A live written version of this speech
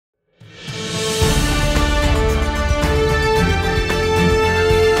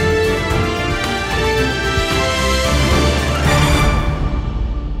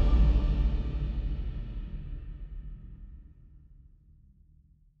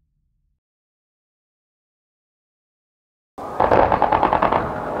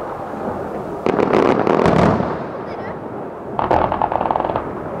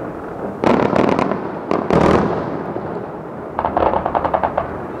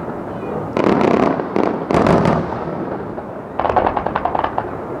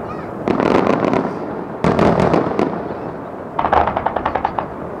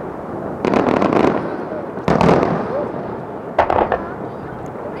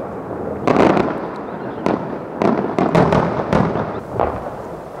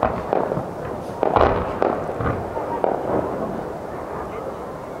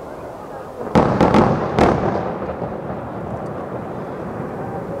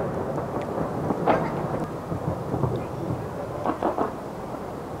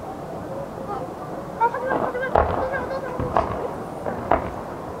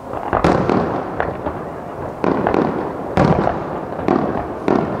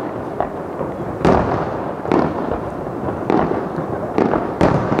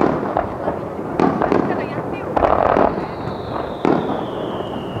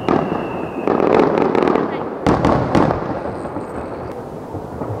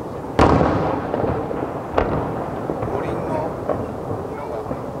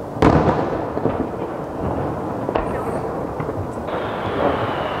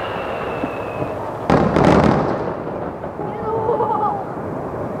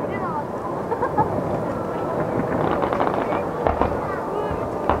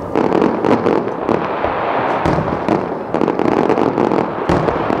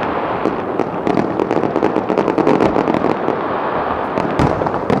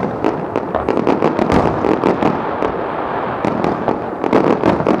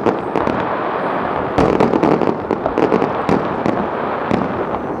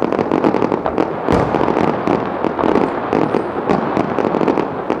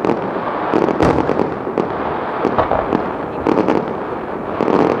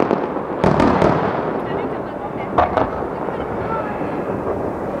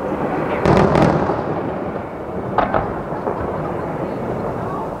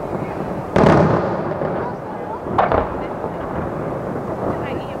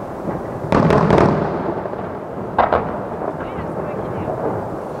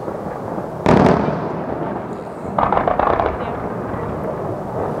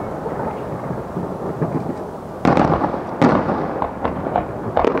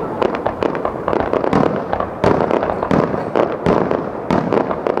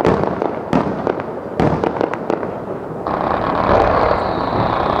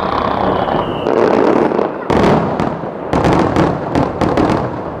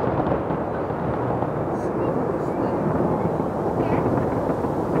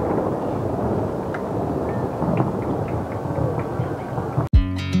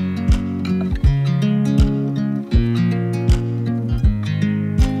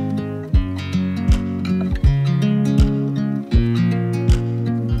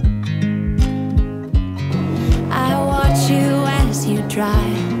by.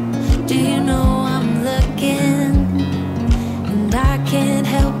 Do you know I'm looking? And I can't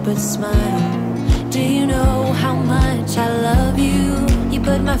help but smile. Do you know how much I love you? You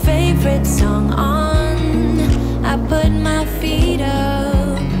put my favorite song on, I put my feet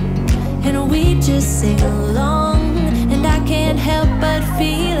up, and we just sing along. And I can't help but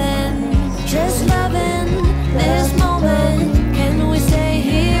feeling, just loving this moment. Can we stay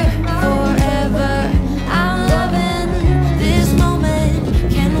here forever? I'm loving this moment.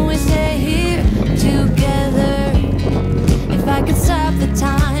 Can we stay here together? If I could stop the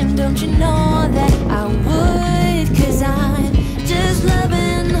time, don't you know that I would? 'Cause I'm just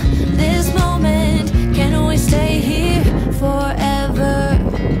loving this moment. Can we stay here forever?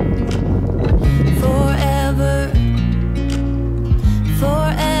 Forever.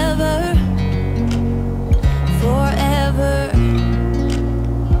 Forever. Forever.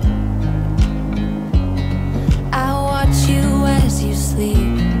 I watch you as you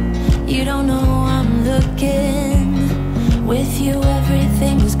sleep. You don't know I'm looking. With you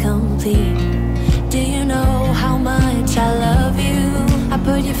everything's complete. Do you know how much I love you? I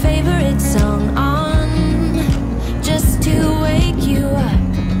put your favorite song on just to wake you up.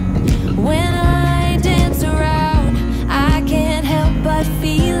 When I dance around, I can't help but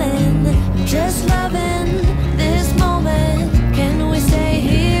feeling, just loving this moment. Can we stay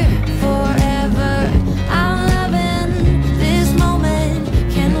here forever? I'm loving this moment.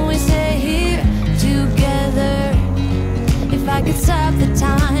 Can we stay here together? If I could stop the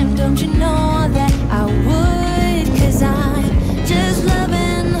time, don't you know that I would? 'Cause I'm just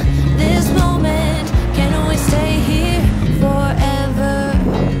loving this moment. Can we stay here forever?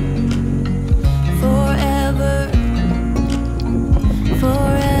 Forever.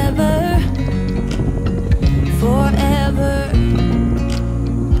 Forever. Forever.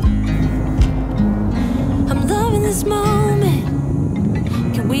 I'm loving this moment.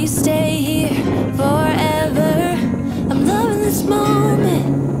 Can we stay here forever? I'm loving this moment.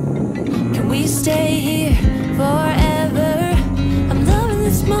 Can we stay here forever? I'm loving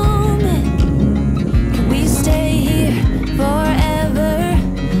this moment. Can we stay here forever?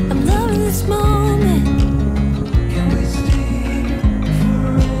 I'm loving this moment. Can we stay here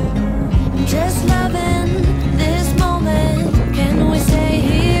forever? I'm just loving this moment. Can we stay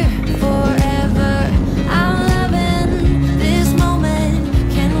here forever? I'm loving this moment.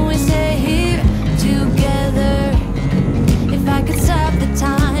 Can we stay here together? If I could stop the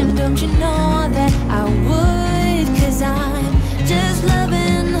time, don't you know that I would? 'Cause I'm just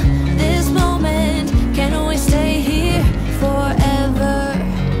loving this moment. Can we stay here forever?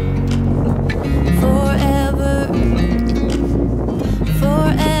 Forever.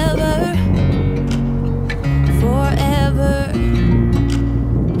 Forever. Forever.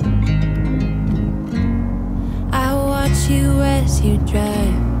 I watch you as you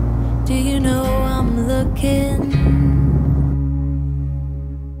drive. Do you know I'm looking?